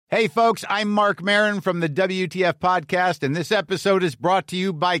Hey, folks, I'm Mark Maron from the WTF Podcast, and this episode is brought to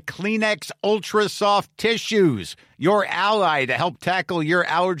you by Kleenex Ultra Soft Tissues, your ally to help tackle your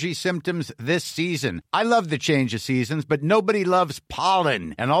allergy symptoms this season. I love the change of seasons, but nobody loves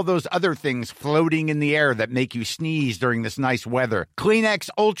pollen and all those other things floating in the air that make you sneeze during this nice weather. Kleenex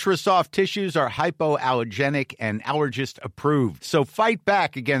Ultra Soft Tissues are hypoallergenic and allergist approved, so fight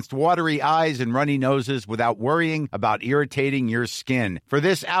back against watery eyes and runny noses without worrying about irritating your skin. For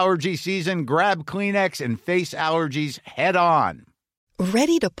this allergy season, grab Kleenex and face allergies head on.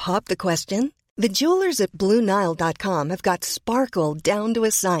 Ready to pop the question? The jewelers at BlueNile.com have got sparkle down to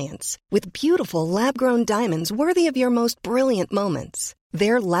a science with beautiful lab-grown diamonds worthy of your most brilliant moments.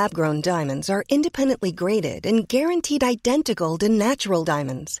 Their lab-grown diamonds are independently graded and guaranteed identical to natural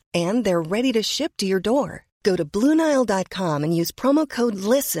diamonds, and they're ready to ship to your door. Go to BlueNile.com and use promo code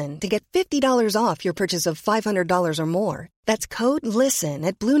LISTEN to get $50 off your purchase of $500 or more. That's code LISTEN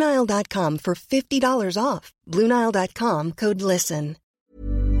at BlueNile.com for $50 off. BlueNile.com, code LISTEN.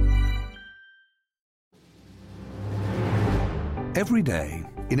 Every day,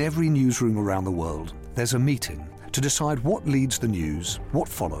 in every newsroom around the world, there's a meeting to decide what leads the news, what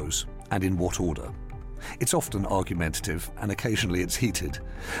follows, and in what order. It's often argumentative and occasionally it's heated,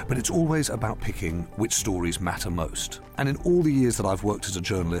 but it's always about picking which stories matter most. And in all the years that I've worked as a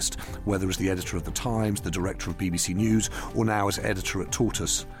journalist, whether as the editor of The Times, the director of BBC News, or now as editor at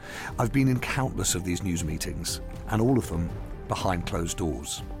Tortoise, I've been in countless of these news meetings, and all of them behind closed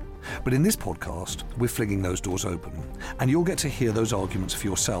doors. But in this podcast, we're flinging those doors open, and you'll get to hear those arguments for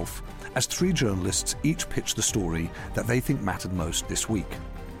yourself as three journalists each pitch the story that they think mattered most this week.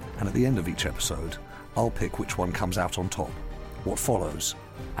 And at the end of each episode, I'll pick which one comes out on top, what follows,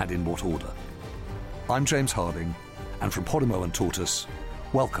 and in what order. I'm James Harding, and from Podimo and Tortoise,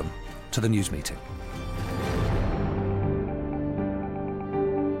 welcome to the News Meeting.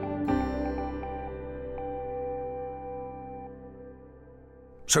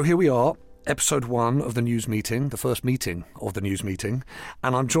 So here we are, episode 1 of the News Meeting, the first meeting of the News Meeting,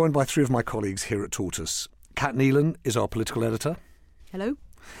 and I'm joined by three of my colleagues here at Tortoise. Kat Neelan is our political editor. Hello.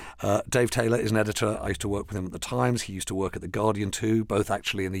 Dave Taylor is an editor. I used to work with him at The Times. He used to work at The Guardian too, both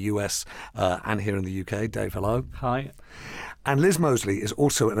actually in the US and here in the UK. Dave, hello. Hi. And Liz Mosley is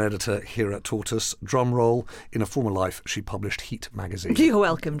also an editor here at Tortoise. Drum roll, in a former life, she published Heat magazine. You're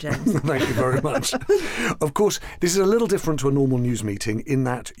welcome, James. Thank you very much. Of course, this is a little different to a normal news meeting in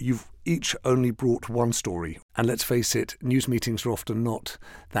that you've each only brought one story. And let's face it, news meetings are often not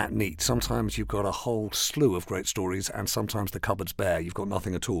that neat. Sometimes you've got a whole slew of great stories and sometimes the cupboard's bare. You've got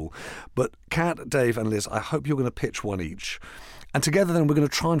nothing at all. But Kat, Dave and Liz, I hope you're going to pitch one each. And together then we're going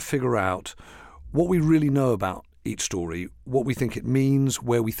to try and figure out what we really know about each story, what we think it means,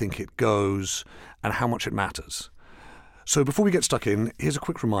 where we think it goes, and how much it matters. So before we get stuck in, here's a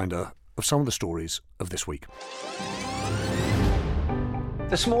quick reminder of some of the stories of this week.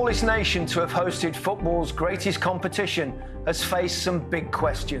 The smallest nation to have hosted football's greatest competition has faced some big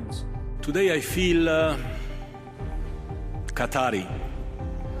questions. Today I feel Qatari.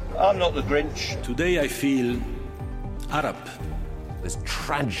 I'm not the Grinch. Today I feel Arab. This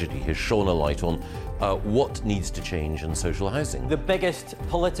tragedy has shone a light on what needs to change in social housing. The biggest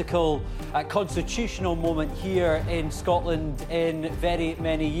political, constitutional moment here in Scotland in very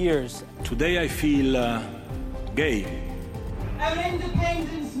many years. Today I feel gay. Our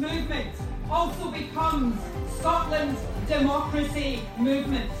independence movement also becomes Scotland's democracy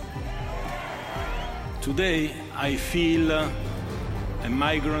movement. Today I feel a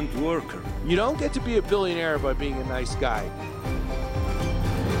migrant worker. You don't get to be a billionaire by being a nice guy.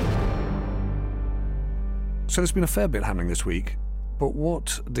 So there's been a fair bit happening this week, but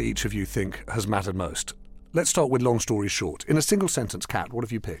what do each of you think has mattered most? Let's start with long story short. In a single sentence, Kat, what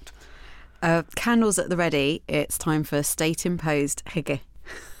have you picked? Candles at the ready. It's time for state-imposed hygge.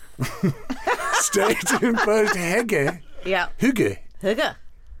 State-imposed hygge? Yeah. Hygge? Hygge.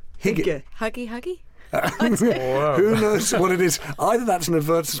 Hygge. Huggy. Who knows what it is? Either that's an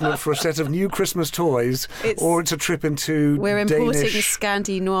advertisement for a set of new Christmas toys, or it's a trip into We're importing Danish...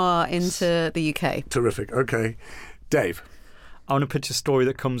 Scandi Noir into the UK. Terrific. Okay. Dave? I want to pitch a story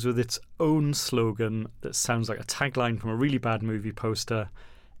that comes with its own slogan that sounds like a tagline from a really bad movie poster.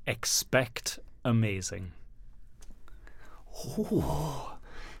 Expect amazing. Oh,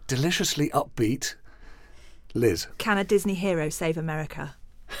 deliciously upbeat. Liz? Can a Disney hero save America?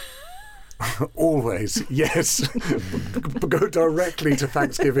 Always, yes. Go directly to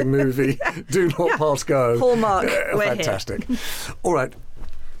Thanksgiving movie. Do not pass go. Hallmark, we're fantastic. Here. All right,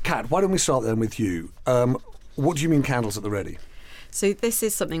 Kat, why don't we start then with you? What do you mean candles at the ready? So this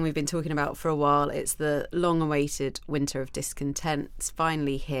is something we've been talking about for a while. It's the long-awaited winter of discontent. It's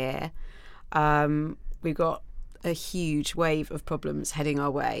finally here. We've got a huge wave of problems heading our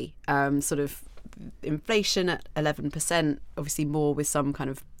way. Sort of inflation at 11%, obviously more with some kind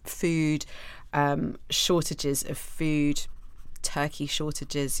of food, shortages of food, turkey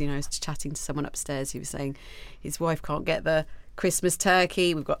shortages. You know, I was chatting to someone upstairs who was saying his wife can't get the Christmas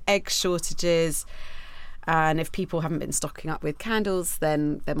turkey. We've got egg shortages. And if people haven't been stocking up with candles,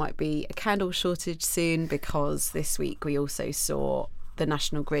 then there might be a candle shortage soon, because this week we also saw the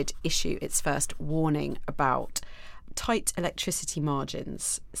National Grid issue its first warning about tight electricity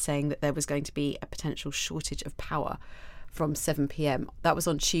margins, saying that there was going to be a potential shortage of power from 7 p.m. That was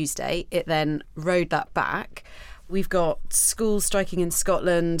on Tuesday. It then rode that back. We've got schools striking in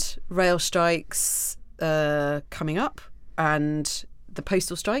Scotland, rail strikes coming up, and the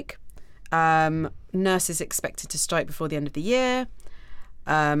postal strike. Nurses expected to strike before the end of the year.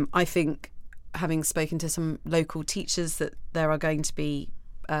 I think, having spoken to some local teachers, that there are going to be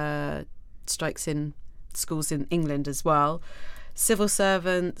strikes in schools in England as well. Civil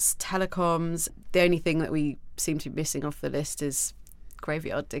servants, telecoms. The only thing that we seem to be missing off the list is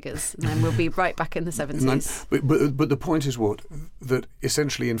graveyard diggers, and then we'll be right back in the 70s. But the point is that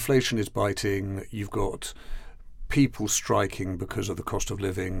essentially inflation is biting. You've got people striking because of the cost of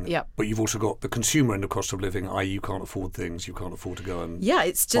living, but you've also got the consumer end of cost of living, i.e. you can't afford things, you can't afford to go and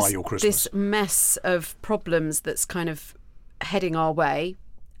it's just buy your Christmas. This mess of problems that's kind of heading our way,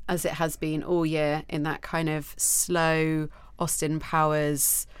 as it has been all year, in that kind of slow Austin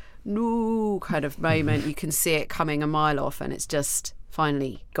Powers kind of moment. You can see it coming a mile off, and it's just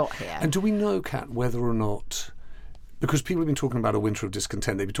finally got here. And do we know, Kat, whether or not, because people have been talking about a winter of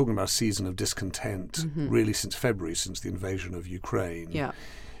discontent, they've been talking about a season of discontent really since February, since the invasion of Ukraine. Yeah.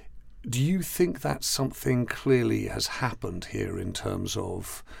 Do you think that something clearly has happened here in terms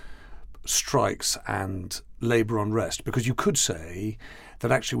of strikes and labour unrest? Because you could say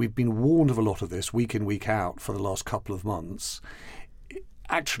that actually we've been warned of a lot of this week in, week out for the last couple of months.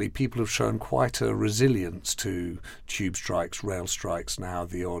 Actually, people have shown quite a resilience to tube strikes, rail strikes, now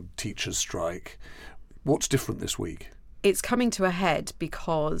the odd teachers' strike. What's different this week? It's coming to a head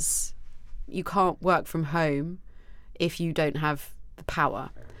because you can't work from home if you don't have the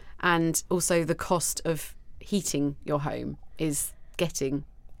power. And also the cost of heating your home is getting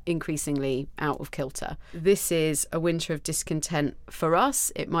increasingly out of kilter. This is a winter of discontent for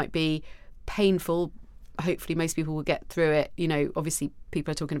us. It might be painful. Hopefully most people will get through it. You know, obviously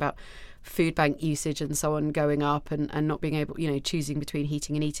people are talking about food bank usage and so on going up, and not being able, you know, choosing between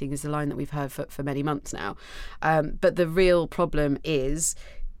heating and eating is the line that we've heard for many months now. But the real problem is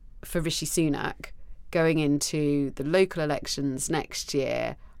for Rishi Sunak going into the local elections next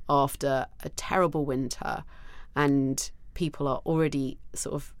year after a terrible winter, and people are already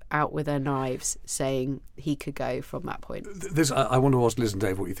sort of out with their knives saying he could go from that point. I want to ask Liz and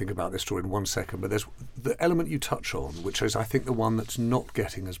Dave what you think about this story in 1 second, but there's the element you touch on, which is I think the one that's not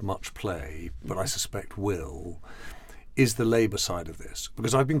getting as much play, but I suspect will, is the Labour side of this.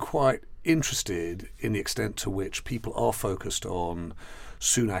 Because I've been quite interested in the extent to which people are focused on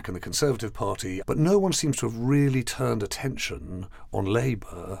Sunak and the Conservative Party, but no one seems to have really turned attention on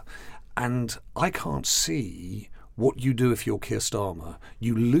Labour, and I can't see what you do if you're Keir Starmer.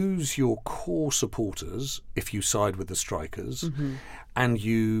 You lose your core supporters if you side with the strikers, and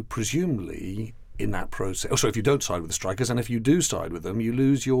you presumably, in that process, if you don't side with the strikers, and if you do side with them, you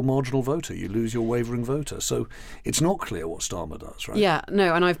lose your marginal voter, you lose your wavering voter. So it's not clear what Starmer does, right? Yeah,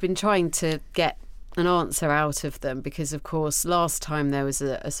 no, and I've been trying to get an answer out of them because, of course, last time there was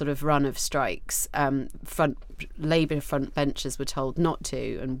a sort of run of strikes, Labour front benchers were told not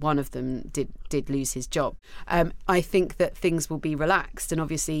to, and one of them did lose his job. I think that things will be relaxed, and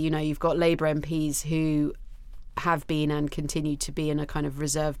obviously, you know, you've got Labour MPs who have been and continue to be in a kind of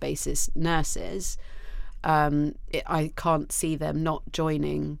reserve basis nurses. I can't see them not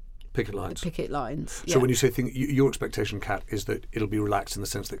joining picket lines. Yeah. So when you say your expectation, Kat, is that it'll be relaxed in the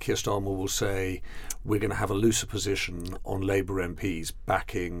sense that Keir Starmer will say we're going to have a looser position on Labour MPs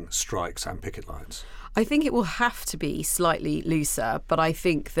backing strikes and picket lines. I think it will have to be slightly looser, but I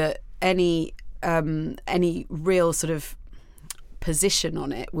think that any real sort of position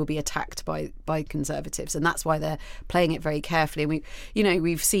on it will be attacked by Conservatives, and that's why they're playing it very carefully. And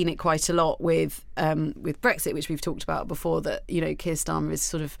we've seen it quite a lot with Brexit, which we've talked about before, that, you know, Keir Starmer is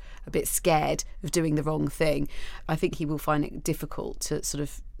sort of a bit scared of doing the wrong thing. I think he will find it difficult to sort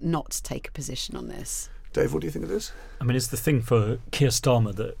of not take a position on this. Dave, what do you think of this? I mean, it's the thing for Keir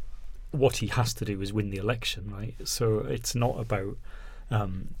Starmer that what he has to do is win the election, right? So it's not about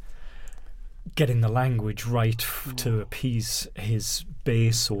getting the language right to appease his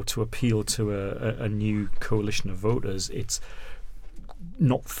base or to appeal to a new coalition of voters. It's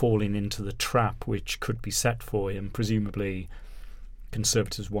not falling into the trap which could be set for him. Presumably,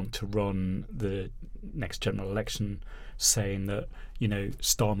 Conservatives want to run the next general election saying that,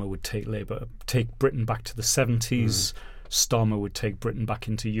 Starmer would take Britain back to the 70s, Starmer would take Britain back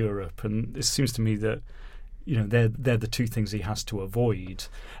into Europe. And it seems to me that, they're the two things he has to avoid.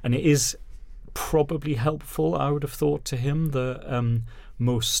 And it is probably helpful, I would have thought, to him that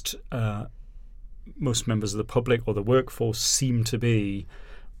most members of the public or the workforce seem to be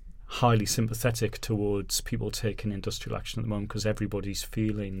highly sympathetic towards people taking industrial action at the moment because everybody's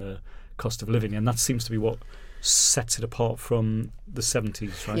feeling the cost of living, and that seems to be what sets it apart from the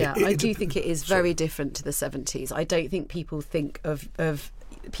 70s, right? Yeah, I do think it is very different to the 70s. I don't think people think of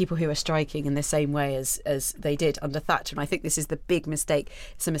people who are striking in the same way as they did under Thatcher, and I think this is the big mistake.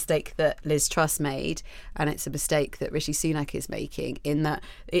 It's a mistake that Liz Truss made, and it's a mistake that Rishi Sunak is making, in that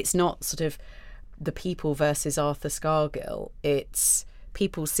it's not sort of the people versus Arthur Scargill. It's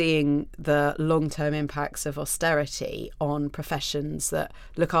people seeing the long-term impacts of austerity on professions that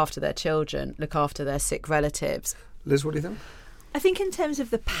look after their children, look after their sick relatives. Liz, what do you think? I think in terms of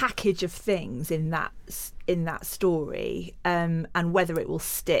the package of things in that story, and whether it will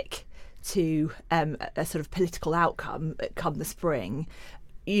stick to a sort of political outcome come the spring,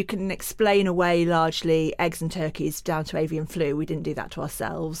 you can explain away largely eggs and turkeys down to avian flu. We didn't do that to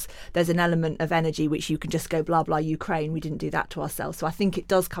ourselves. There's an element of energy which you can just go blah, blah, Ukraine. We didn't do that to ourselves. So I think it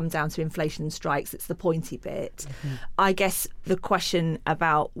does come down to inflation strikes. It's the pointy bit. Mm-hmm. I guess the question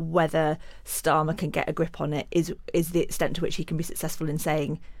about whether Starmer can get a grip on it is the extent to which he can be successful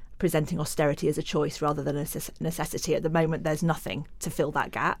in presenting austerity as a choice rather than a necessity. At the moment, there's nothing to fill that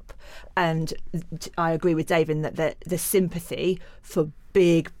gap. And I agree with Dave in that the sympathy for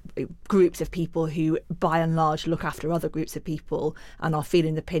big groups of people who, by and large, look after other groups of people and are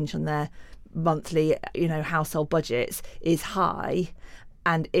feeling the pinch on their monthly, household budgets is high.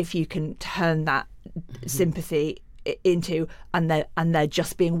 And if you can turn that sympathy into and they're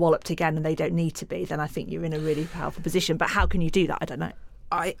just being walloped again and they don't need to be, then I think you're in a really powerful position. But how can you do that? I don't know.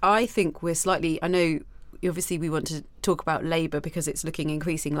 I think we're slightly... I know, obviously, we want to talk about Labour because it's looking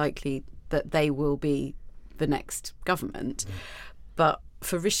increasingly likely that they will be the next government. But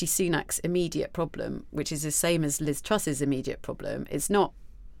for Rishi Sunak's immediate problem, which is the same as Liz Truss's immediate problem, it's not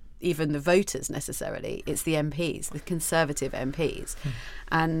even the voters necessarily, it's the MPs, the Conservative MPs.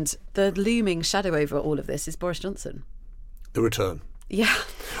 And the looming shadow over all of this is Boris Johnson. The return. Yeah.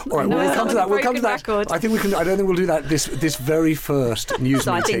 All right, we'll come to that. We'll come to that. Record. I think we can. I don't think we'll do that this very first news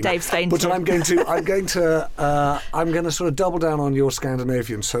so meeting. I think Dave's staying. But I'm going to sort of double down on your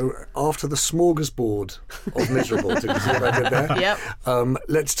Scandinavian. So after the smorgasbord of miserable, did you see what I did there? Yep.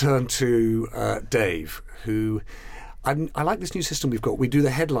 Let's turn to Dave, who. I like this new system we've got. We do the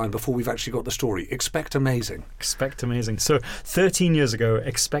headline before we've actually got the story. Expect amazing. Expect amazing. So 13 years ago,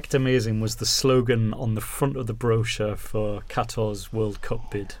 Expect amazing was the slogan on the front of the brochure for Qatar's World Cup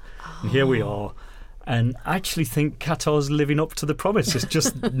bid. And here we are. And I actually think Qatar's living up to the promise. It's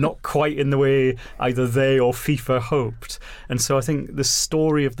just not quite in the way either they or FIFA hoped. And so I think the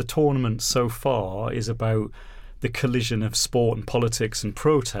story of the tournament so far is about the collision of sport and politics and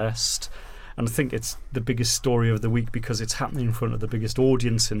protest. And I think it's the biggest story of the week because it's happening in front of the biggest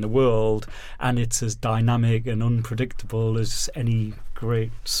audience in the world, and it's as dynamic and unpredictable as any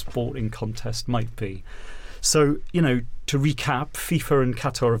great sporting contest might be. So, to recap, FIFA and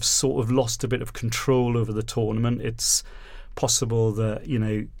Qatar have sort of lost a bit of control over the tournament. It's possible that,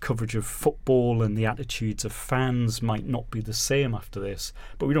 coverage of football and the attitudes of fans might not be the same after this,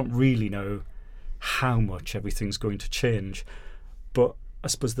 but we don't really know how much everything's going to change. But I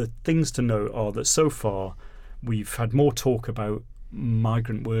suppose the things to note are that so far we've had more talk about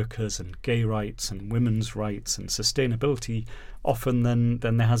migrant workers and gay rights and women's rights and sustainability often than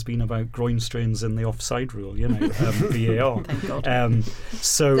there has been about groin strains and the offside rule, VAR. Thank God.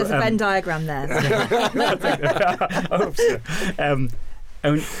 So there's a Venn diagram there. I hope so.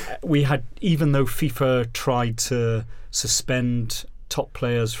 We had, even though FIFA tried to suspend top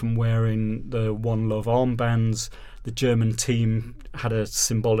players from wearing the One Love armbands, the German team had a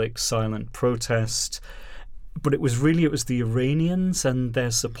symbolic silent protest. But it was the Iranians and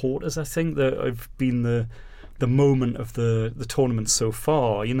their supporters, I think, that have been the moment of the tournament so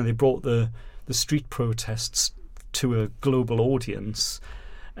far. They brought the street protests to a global audience.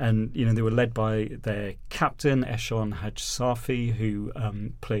 And, they were led by their captain, Eshon Hajsafi, who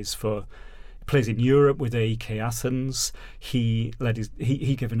plays in Europe with AEK Athens. He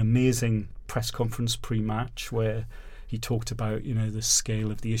gave an amazing press conference pre-match where he talked about, the scale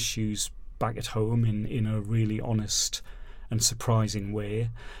of the issues back at home in a really honest and surprising way.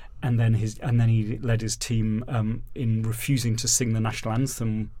 And then he led his team in refusing to sing the national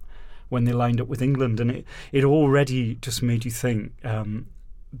anthem when they lined up with England, and it already just made you think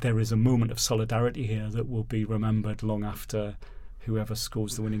there is a moment of solidarity here that will be remembered long after whoever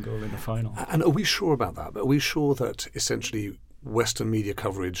scores the winning goal in the final. And are we sure about that? Are we sure that essentially Western media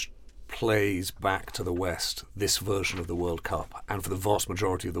coverage plays back to the West this version of the World Cup, and for the vast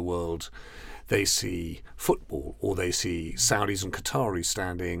majority of the world they see football, or they see Saudis and Qataris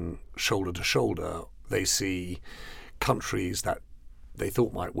standing shoulder to shoulder, they see countries that they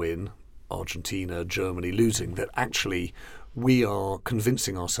thought might win, Argentina, Germany, losing, that actually we are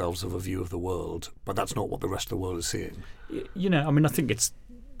convincing ourselves of a view of the world, but that's not what the rest of the world is seeing? I think it's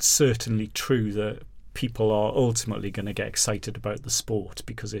certainly true that people are ultimately going to get excited about the sport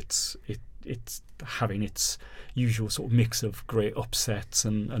because it's having its usual sort of mix of great upsets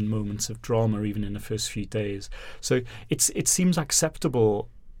and moments of drama even in the first few days. So it seems acceptable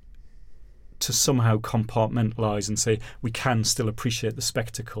to somehow compartmentalise and say we can still appreciate the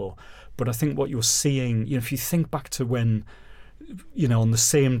spectacle. But I think what you're seeing, if you think back to when, on the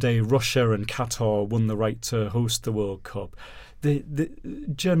same day Russia and Qatar won the right to host the World Cup, the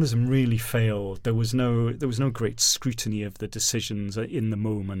journalism really failed. There was no great scrutiny of the decisions in the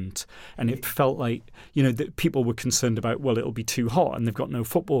moment, and it felt like that people were concerned about, well, it'll be too hot and they've got no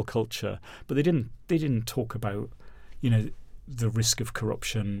football culture, but they didn't talk about the risk of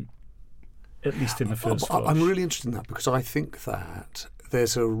corruption, at least in the first flush. I'm really interested in that because I think that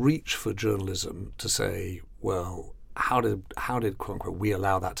there's a reach for journalism to say, well, how did quote unquote we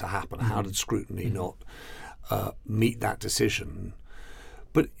allow that to happen? Mm-hmm. How did scrutiny not meet that decision?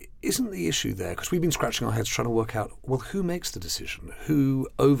 But isn't the issue there, because we've been scratching our heads trying to work out, well, who makes the decision? Who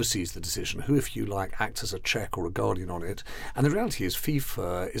oversees the decision? Who, if you like, acts as a check or a guardian on it? And the reality is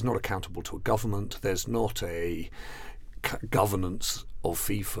FIFA is not accountable to a government. There's not a governance of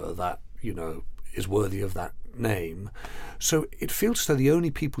FIFA that, is worthy of that name. So it feels as though the only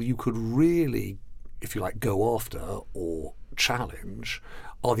people you could really, if you like, go after or challenge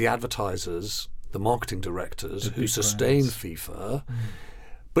are the advertisers, the marketing directors who sustain FIFA.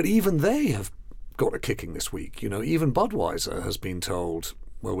 But even they have got a kicking this week. Even Budweiser has been told,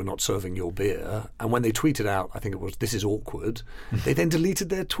 well, we're not serving your beer. And when they tweeted out, I think it was, this is awkward, they then deleted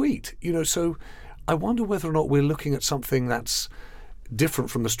their tweet. So I wonder whether or not we're looking at something that's different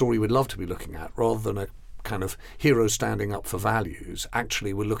from the story we'd love to be looking at, rather than a kind of hero standing up for values.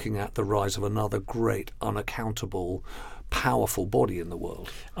 Actually, we're looking at the rise of another great, unaccountable, powerful body in the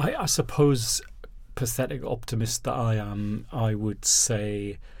world. I suppose, pathetic optimist that I am, I would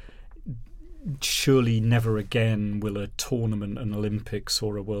say surely never again will a tournament, an Olympics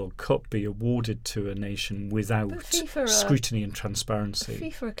or a World Cup be awarded to a nation without scrutiny and transparency.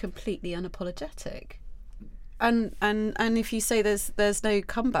 FIFA are completely unapologetic. And if you say there's no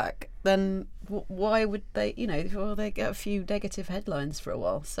comeback, then why would they? They get a few negative headlines for a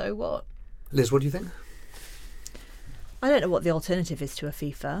while. So what? Liz, what do you think? I don't know what the alternative is to a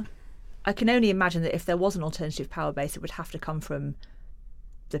FIFA. I can only imagine that if there was an alternative power base, it would have to come from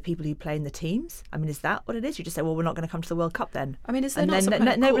the people who play in the teams. I mean, is that what it is? You just say, well, we're not going to come to the World Cup then. I mean, is there not some kind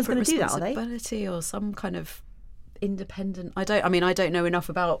of no one's going to do that, are they? Responsibility or some kind of independent? I don't know enough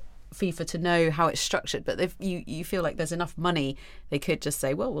about FIFA to know how it's structured, but if you feel like there's enough money, they could just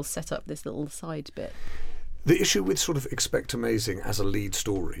say, well, we'll set up this little side bit. The issue with sort of Expect Amazing as a lead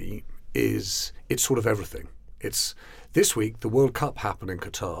story is it's sort of everything. It's this week the World Cup happened in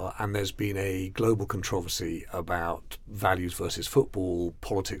Qatar, and there's been a global controversy about values versus football,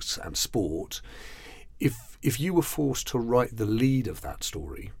 politics and sport. If you were forced to write the lead of that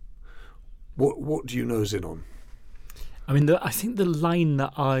story, what do you nose in on? I mean, I think the line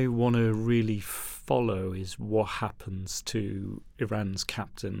that I want to really follow is what happens to Iran's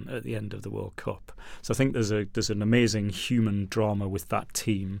captain at the end of the World Cup. So I think there's an amazing human drama with that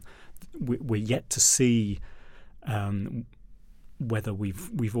team. We're yet to see whether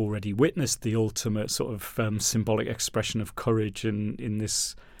we've already witnessed the ultimate sort of symbolic expression of courage in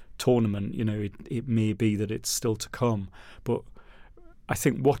this tournament. It may be that it's still to come, but I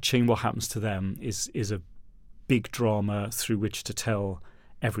think watching what happens to them is a big drama through which to tell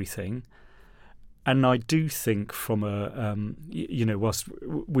everything. And I do think from whilst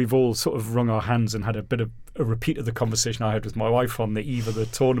we've all sort of wrung our hands and had a bit of a repeat of the conversation I had with my wife on the eve of the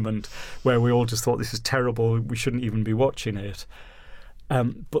tournament, where we all just thought this is terrible, we shouldn't even be watching it.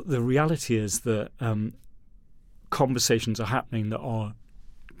 But the reality is that conversations are happening that are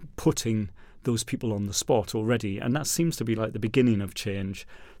putting those people on the spot already, and that seems to be like the beginning of change.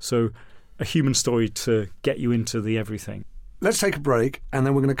 So a human story to get you into the everything. Let's take a break, and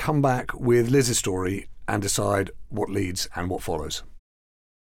then we're going to come back with Liz's story and decide what leads and what follows.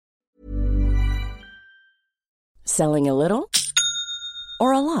 Selling a little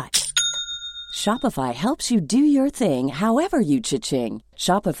or a lot? Shopify helps you do your thing however you cha-ching.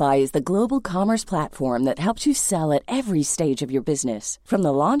 Shopify is the global commerce platform that helps you sell at every stage of your business. From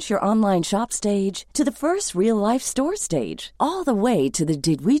the launch your online shop stage to the first real-life store stage, all the way to the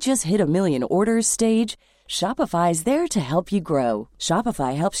did we just hit a million orders stage. Shopify is there to help you grow.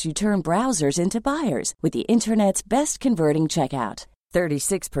 Shopify helps you turn browsers into buyers with the internet's best converting checkout.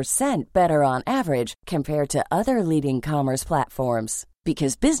 36% better on average compared to other leading commerce platforms.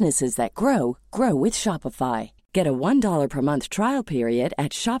 Because businesses that grow, grow with Shopify. Get a $1 per month trial period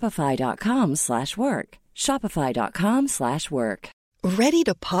at shopify.com/work. Shopify.com/work. Ready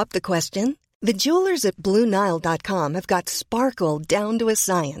to pop the question? The jewelers at BlueNile.com have got sparkle down to a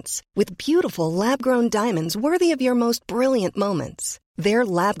science with beautiful lab-grown diamonds worthy of your most brilliant moments. Their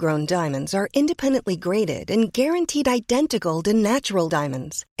lab-grown diamonds are independently graded and guaranteed identical to natural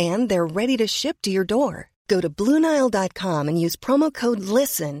diamonds, and they're ready to ship to your door. Go to BlueNile.com and use promo code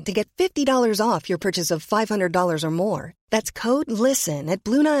LISTEN to get $50 off your purchase of $500 or more. That's code LISTEN at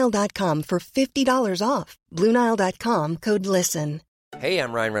BlueNile.com for $50 off. BlueNile.com, code LISTEN. Hey,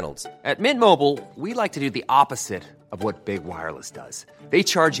 I'm Ryan Reynolds. At Mint Mobile, we like to do the opposite of what Big Wireless does. They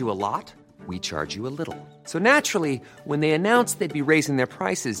charge you a lot, we charge you a little. So naturally, when they announced they'd be raising their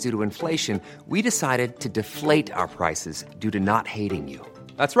prices due to inflation, we decided to deflate our prices due to not hating you.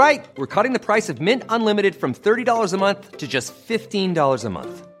 That's right. We're cutting the price of Mint Unlimited from $30 a month to just $15 a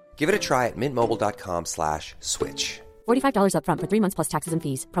month. Give it a try at mintmobile.com/switch. $45 up front for 3 months plus taxes and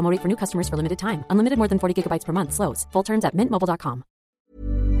fees. Promo rate for new customers for limited time. Unlimited more than 40 gigabytes per month. Slows full terms at mintmobile.com.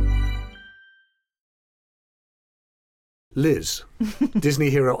 Liz, Disney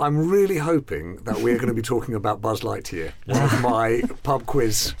hero, I'm really hoping that we're going to be talking about Buzz Lightyear, one of my pub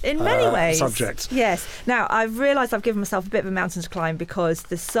quiz in many ways subjects. Yes. Now, I've realised I've given myself a bit of a mountain to climb because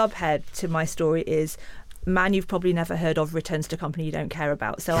the subhead to my story is man you've probably never heard of returns to company you don't care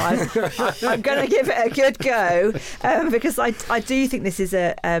about. So I'm going to give it a good go because I do think this is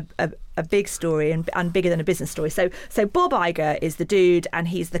a big story and bigger than a business story. So Bob Iger is the dude, and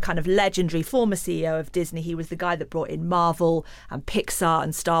he's the kind of legendary former CEO of Disney. He was the guy that brought in Marvel and Pixar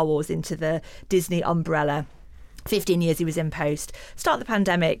and Star Wars into the Disney umbrella. 15 years he was in post. Start the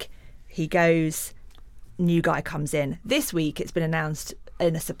pandemic, he goes, new guy comes in. This week it's been announced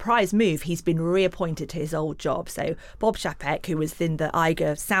in a surprise move, he's been reappointed to his old job. So Bob Chapek, who was in the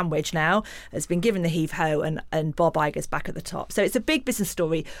Iger sandwich now, has been given the heave-ho, and Bob Iger's back at the top. So it's a big business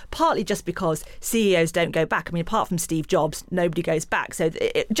story, partly just because CEOs don't go back. I mean, apart from Steve Jobs, nobody goes back. So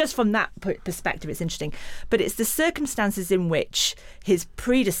just from that perspective, it's interesting. But it's the circumstances in which his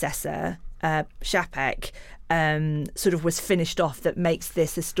predecessor, Chapek, sort of was finished off that makes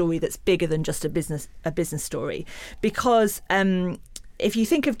this a story that's bigger than just a business story. Because if you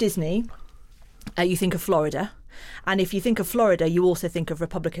think of Disney, you think of Florida. And if you think of Florida, you also think of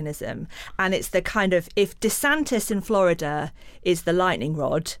republicanism. And it's the kind of, if DeSantis in Florida is the lightning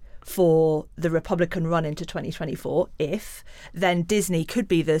rod for the Republican run into 2024, then Disney could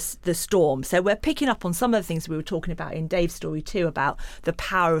be the storm. So we're picking up on some of the things we were talking about in Dave's story too, about the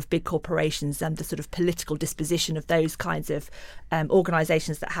power of big corporations and the sort of political disposition of those kinds of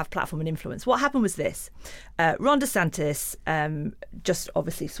organisations that have platform and influence. What happened was this. Ron DeSantis just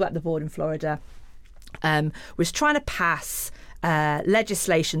obviously swept the board in Florida, was trying to pass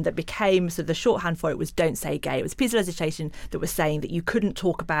legislation that became, so the shorthand for it was Don't Say Gay. It was a piece of legislation that was saying that you couldn't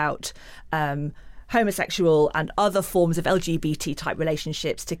talk about homosexual and other forms of LGBT type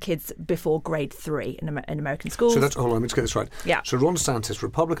relationships to kids before grade 3 in American schools. So that's, hold on, let me just get this right. Yeah. So Ron DeSantis,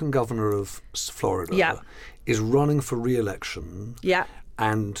 Republican governor of Florida, is running for re-election. Yeah.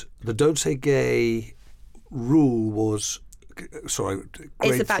 And the Don't Say Gay rule was... Sorry,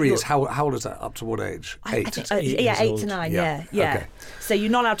 grade 3 is how old is that? Up to what age? 8? 8 to 9, yeah. Okay. So you're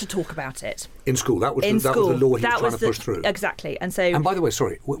not allowed to talk about it. In school, that was the law he was trying to push through. Exactly. And by the way,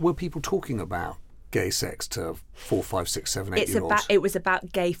 sorry, were people talking about gay sex to 4, 5, 6, 7, 8-year-olds? It was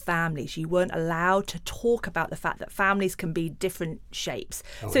about gay families. You weren't allowed to talk about the fact that families can be different shapes.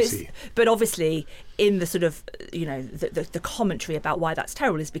 I see. But obviously, in the sort of, the commentary about why that's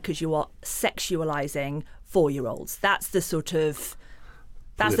terrible is because you are sexualising 4-year-olds. That's the sort of...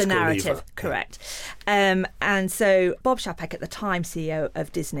 That's the narrative, lever. Correct. And so Bob Chapek, at the time CEO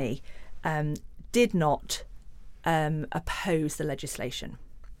of Disney, did not oppose the legislation.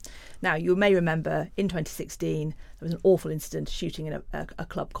 Now, you may remember in 2016, there was an awful incident, shooting in a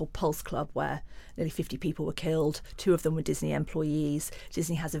club called Pulse Club, where nearly 50 people were killed. 2 of them were Disney employees.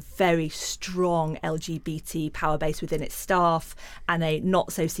 Disney has a very strong LGBT power base within its staff and a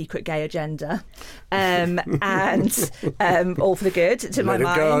not-so-secret gay agenda. And all for the good, to my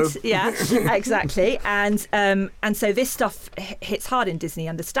mind. Yeah, exactly. And so this stuff hits hard in Disney,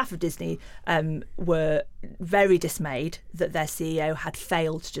 and the staff of Disney were very dismayed that their CEO had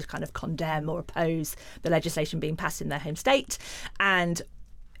failed to just kind of condemn or oppose the legislation being passed in their home state. And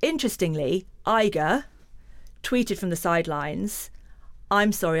interestingly, Iger tweeted from the sidelines,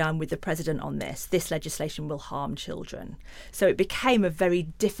 "I'm sorry, I'm with the president on this. This legislation will harm children." So it became a very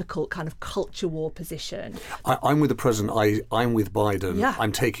difficult kind of culture war position. I'm with the president. I'm with Biden. Yeah.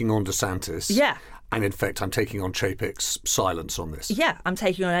 I'm taking on DeSantis. Yeah. And in fact, I'm taking on Chapek's silence on this. Yeah, I'm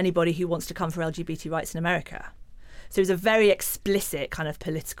taking on anybody who wants to come for LGBT rights in America. So it was a very explicit kind of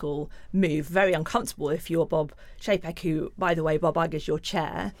political move, very uncomfortable if you're Bob Chapek, who, by the way, Bob Iger's your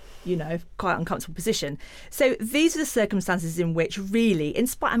chair, quite uncomfortable position. So these are the circumstances in which really,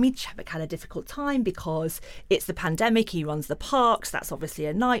 Chapek had a difficult time because it's the pandemic, he runs the parks, that's obviously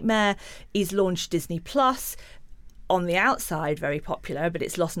a nightmare. He's launched Disney Plus. On the outside, very popular, but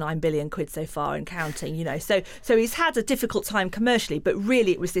it's lost 9 billion quid so far and counting, So he's had a difficult time commercially, but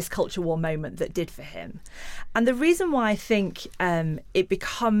really it was this culture war moment that did for him. And the reason why I think it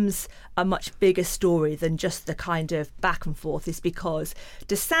becomes a much bigger story than just the kind of back and forth is because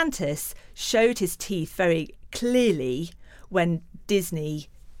DeSantis showed his teeth very clearly when Disney,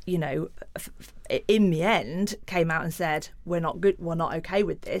 in the end, came out and said, we're not okay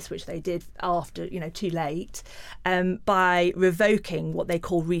with this, which they did after, too late, by revoking what they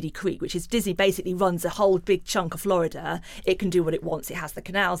call Reedy Creek, which is Disney basically runs a whole big chunk of Florida. It can do what it wants. It has the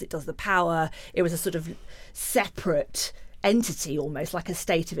canals, it does the power. It was a sort of separate entity, almost like a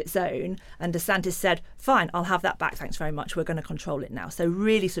state of its own. And DeSantis said, fine, I'll have that back, thanks very much, we're going to control it now. So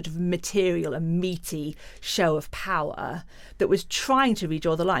really sort of material and meaty show of power that was trying to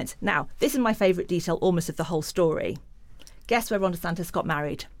redraw the lines. Now, this is my favourite detail almost of the whole story. Guess where Ron DeSantis got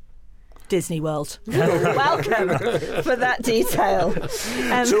married? Disney World. Welcome for that detail.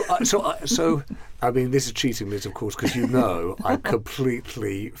 So, this is cheating, Liz, of course, because I'm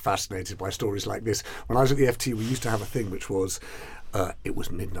completely fascinated by stories like this. When I was at the FT, we used to have a thing which was, it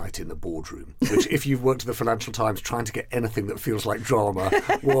was midnight in the boardroom, which if you've worked at the Financial Times, trying to get anything that feels like drama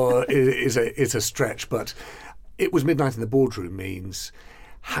is a stretch. But it was midnight in the boardroom means,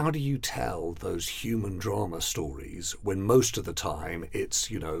 how do you tell those human drama stories when most of the time it's,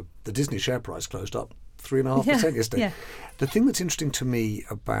 the Disney share price closed up 3.5% yesterday? Yeah. The thing that's interesting to me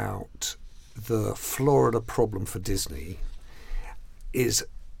about the Florida problem for Disney is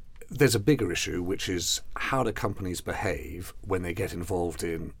there's a bigger issue, which is how do companies behave when they get involved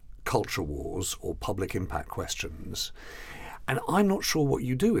in culture wars or public impact questions? And I'm not sure what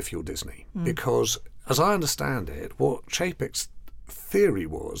you do if you're Disney, because as I understand it, what Chapek's theory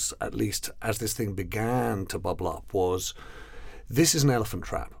was, at least as this thing began to bubble up, was this is an elephant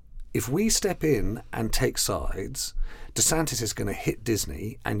trap. If we step in and take sides, DeSantis is going to hit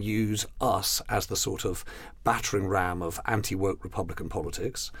Disney and use us as the sort of battering ram of anti-woke Republican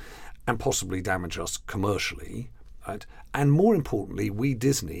politics and possibly damage us commercially. Right? And more importantly, we,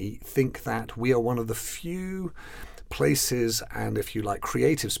 Disney, think that we are one of the few places and, if you like,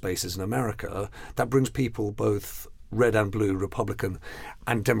 creative spaces in America that brings people both red and blue, Republican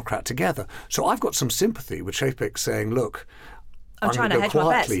and Democrat together. So I've got some sympathy with Chapek saying, look, I'm trying to go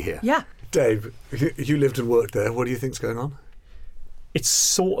quietly here. Yeah. Dave, you lived and worked there. What do you think's going on? It's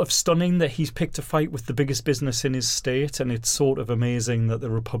sort of stunning that he's picked a fight with the biggest business in his state, and it's sort of amazing that the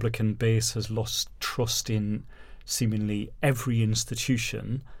Republican base has lost trust in seemingly every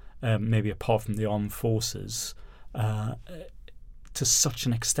institution, maybe apart from the armed forces, to such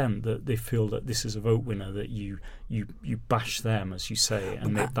an extent that they feel that this is a vote winner, that you bash them, as you say,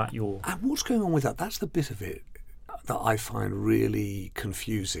 and make that your... And what's going on with that? That's the bit of it that I find really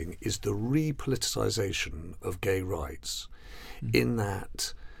confusing, is the repoliticisation of gay rights. In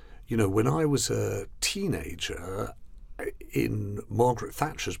that, when I was a teenager in Margaret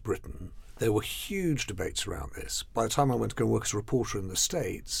Thatcher's Britain, there were huge debates around this. By the time I went to go work as a reporter in the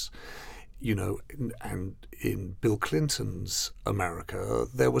States, and in Bill Clinton's America,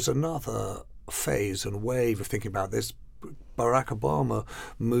 there was another phase and wave of thinking about this. Barack Obama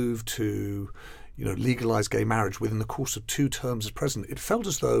moved to, legalise gay marriage within the course of 2 terms as president. It felt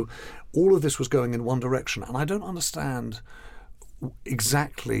as though all of this was going in one direction, and I don't understand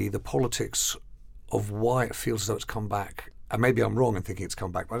exactly the politics of why it feels as though it's come back. And maybe I'm wrong in thinking it's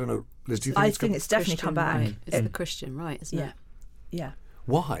come back, but I don't know. Liz, do you think it's definitely come back. Right. It's the Christian right, isn't it? Yeah.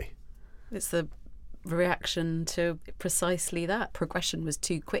 Why? It's the reaction to precisely that. Progression was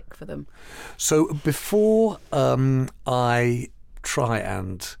too quick for them. So before I try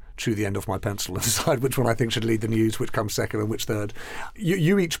and chew the end off my pencil and decide which one I think should lead the news, which comes second and which third,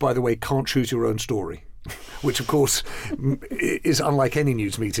 you each, by the way, can't choose your own story. Which, of course, is unlike any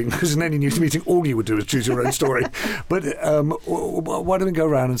news meeting, because in any news meeting, all you would do is choose your own story. But why don't we go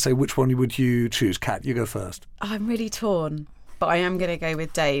around and say which one would you choose? Kat, you go first. I'm really torn, but I am going to go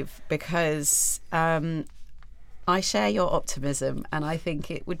with Dave because I share your optimism, and I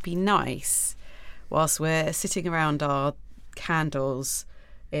think it would be nice, whilst we're sitting around our candles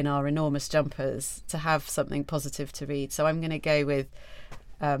in our enormous jumpers, to have something positive to read. So I'm going to go with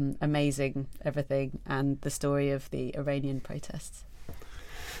Amazing Everything and the story of the Iranian protests.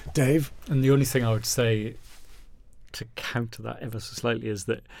 Dave? And the only thing I would say to counter that ever so slightly is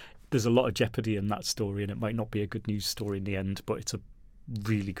that there's a lot of jeopardy in that story, and it might not be a good news story in the end, but it's a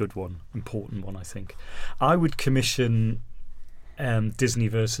really good one, important one, I think. I would commission Disney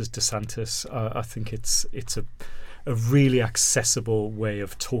versus DeSantis. I think it's a really accessible way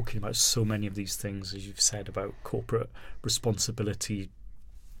of talking about so many of these things, as you've said, about corporate responsibility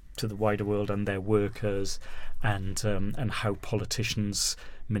to the wider world and their workers, and how politicians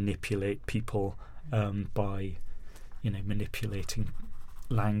manipulate people by, manipulating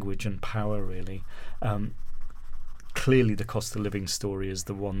language and power. Really, clearly, the cost of living story is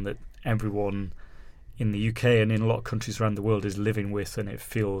the one that everyone in the UK and in a lot of countries around the world is living with, and it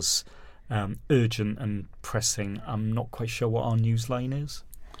feels urgent and pressing. I'm not quite sure what our news line is.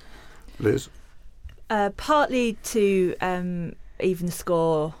 Liz? Partly to even the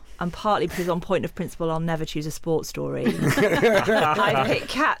score, and partly because on point of principle I'll never choose a sports story. I pick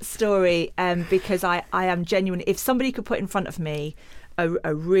Kat's story because I am genuine. If somebody could put in front of me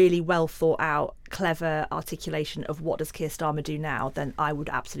a really well thought out, clever articulation of what does Keir Starmer do now, then I would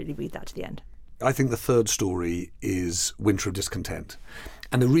absolutely read that to the end. I think the third story is Winter of Discontent.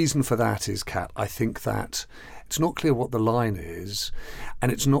 And the reason for that is, Kat, I think that it's not clear what the line is,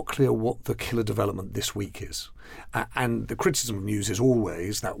 and it's not clear what the killer development this week is. And the criticism of news is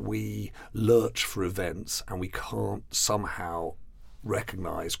always that we lurch for events and we can't somehow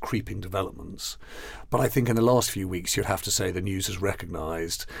recognise creeping developments. But I think in the last few weeks you'd have to say the news has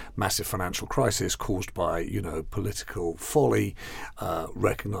recognised massive financial crisis caused by, political folly,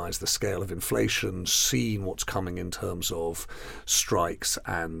 recognised the scale of inflation, seen what's coming in terms of strikes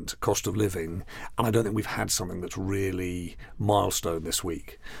and cost of living. And I don't think we've had something that's really milestone this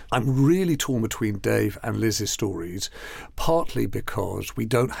week. I'm really torn between Dave and Liz's stories, partly because we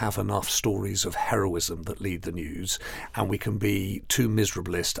don't have enough stories of heroism that lead the news, and we can be too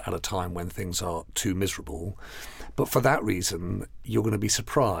miserabilist at a time when things are too miserable. But for that reason, you're going to be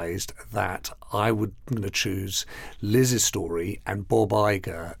surprised that I'm going to choose Liz's story and Bob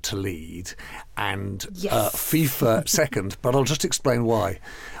Iger to lead and FIFA second. But I'll just explain why.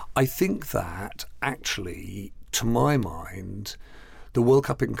 I think that actually, to my mind, the World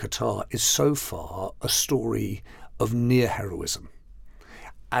Cup in Qatar is so far a story of near heroism.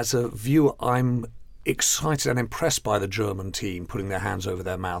 As a viewer, I'm excited and impressed by the German team putting their hands over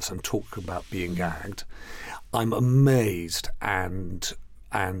their mouths and talking about being gagged. I'm amazed and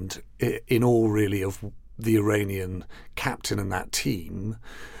in awe really of the Iranian captain and that team,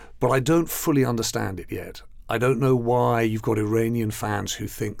 but I don't fully understand it yet. I don't know why you've got Iranian fans who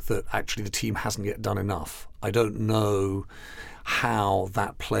think that actually the team hasn't yet done enough. I don't know how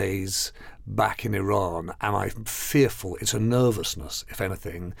that plays back in Iran, and I'm fearful it's a nervousness, if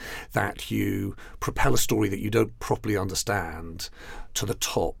anything, that you propel a story that you don't properly understand to the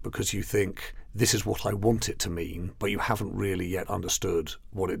top because you think this is what I want it to mean, but you haven't really yet understood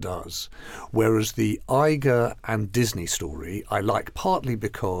what it does. Whereas the Iger and Disney story I like partly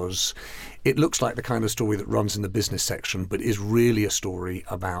because it looks like the kind of story that runs in the business section but is really a story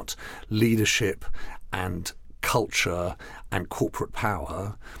about leadership and culture and corporate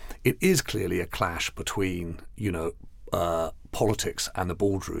power. It is clearly a clash between, politics and the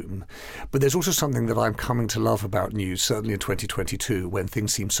boardroom. But there's also something that I'm coming to love about news, certainly in 2022, when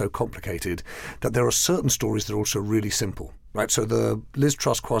things seem so complicated, that there are certain stories that are also really simple, right? So the Liz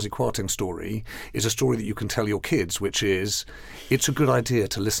Truss Kwasi Kwarteng story is a story that you can tell your kids, which is, it's a good idea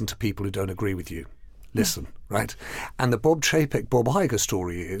to listen to people who don't agree with you. Listen, right? And the Bob Chapek, Bob Iger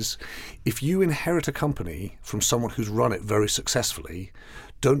story is, if you inherit a company from someone who's run it very successfully,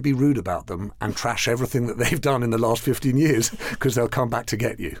 don't be rude about them and trash everything that they've done in the last 15 years because they'll come back to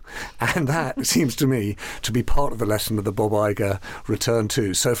get you. And that seems to me to be part of the lesson of the Bob Iger return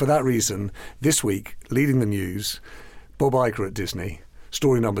too. So for that reason, this week, leading the news, Bob Iger at Disney.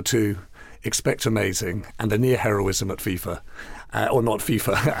 Story number 2, expect amazing, and a near heroism at FIFA, or not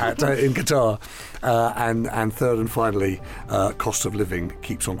FIFA, in Qatar. And third and finally, cost of living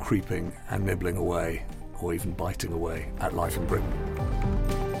keeps on creeping and nibbling away, or even biting away at life in Britain.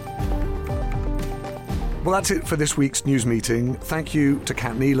 Well, that's it for this week's news meeting. Thank you to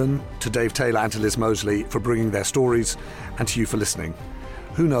Kat Neelan, to Dave Taylor and to Liz Mosley for bringing their stories, and to you for listening.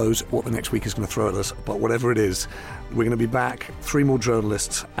 Who knows what the next week is going to throw at us, but whatever it is, we're going to be back, 3 more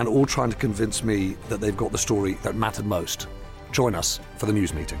journalists, and all trying to convince me that they've got the story that mattered most. Join us for the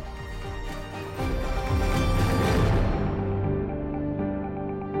news meeting.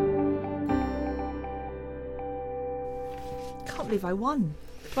 Can't believe I won.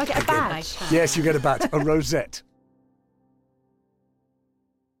 Do I get a badge? Yes, you get a badge, a rosette.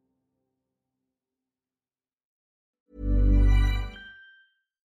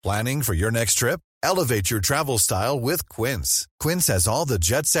 Planning for your next trip? Elevate your travel style with Quince. Quince has all the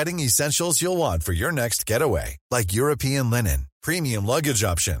jet-setting essentials you'll want for your next getaway, like European linen, premium luggage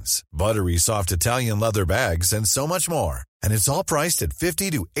options, buttery soft Italian leather bags, and so much more. And it's all priced at 50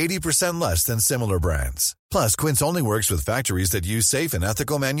 to 80% less than similar brands. Plus, Quince only works with factories that use safe and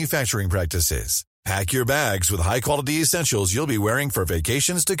ethical manufacturing practices. Pack your bags with high-quality essentials you'll be wearing for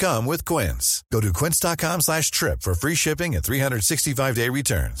vacations to come with Quince. Go to quince.com/trip for free shipping and 365-day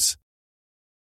returns.